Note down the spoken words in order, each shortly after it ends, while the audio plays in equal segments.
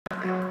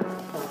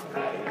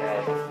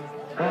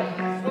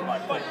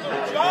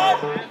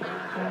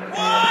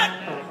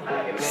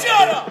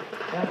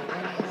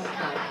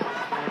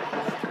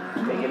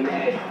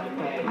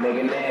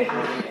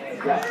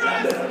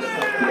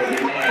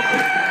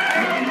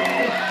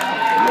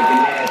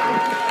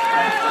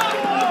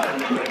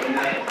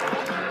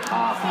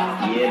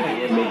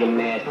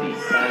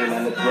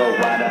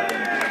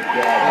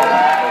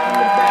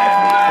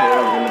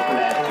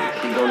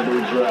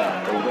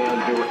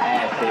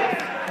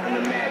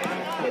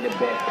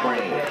best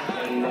friend.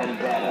 Ain't nothing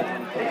better.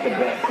 It's the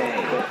best thing.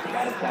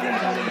 Gotta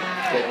tell them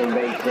different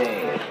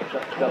Beijing.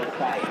 So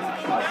tight.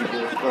 All she do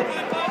is scream.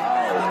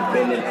 Oh,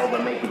 bend it over,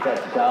 make you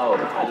touch the toe.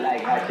 I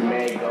like how she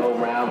merry go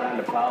round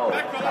the pole.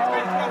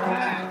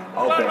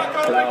 Oh, open,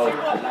 close.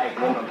 I like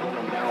when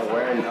I'm down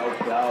wearing no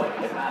clothes.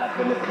 It's not up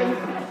in the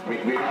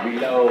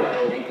reload.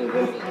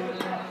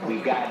 We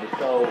got the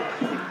soul.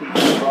 We see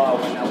the ball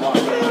when I walk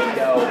in the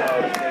door.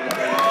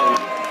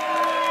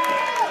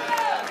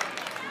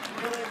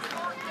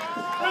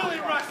 Really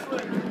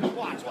wrestling.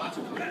 Watch. Wrestling!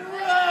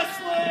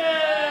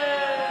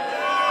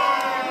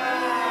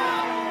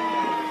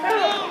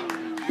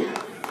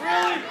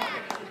 Really?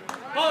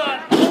 Hold on.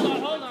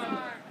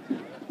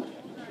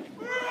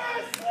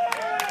 Wrestling!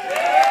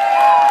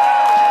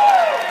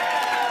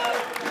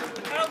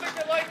 I don't think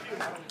they like you.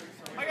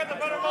 I got the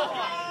better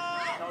mohawk.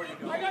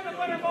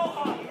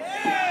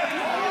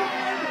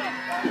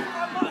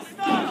 I'm my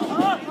style,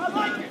 huh? I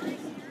like it.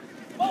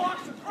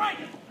 Mohawks are great.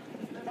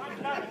 I'm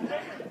not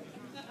bigger.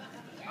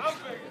 I'm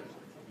bigger.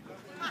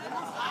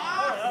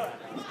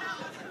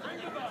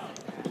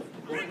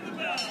 Ring the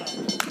bell.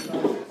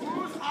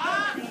 Who's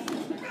hot?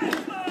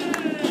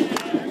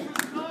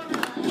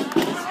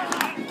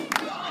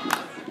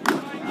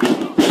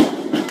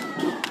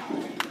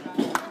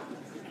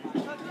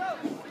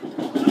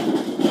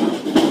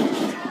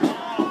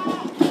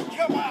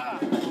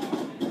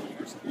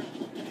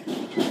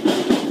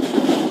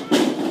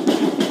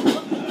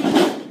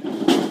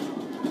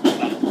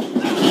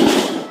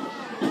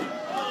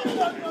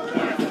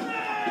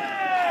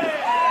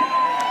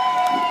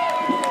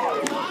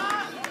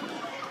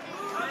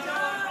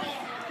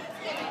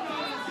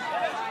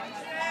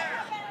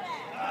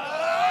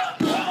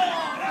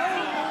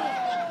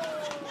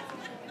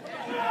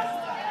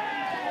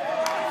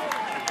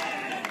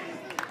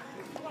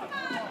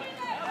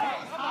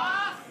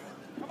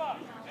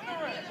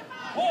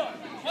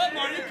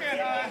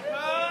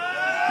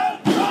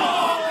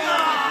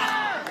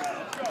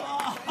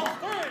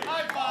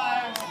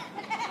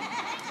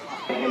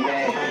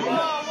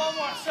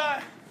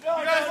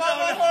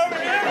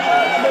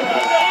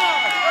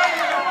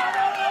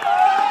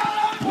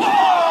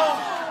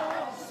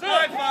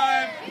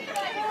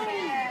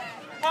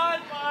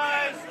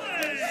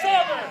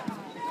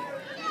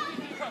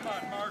 Come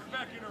on, Mark,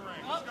 back in the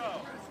ring. Let's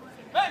go.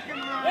 Back in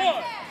the ring.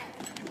 1,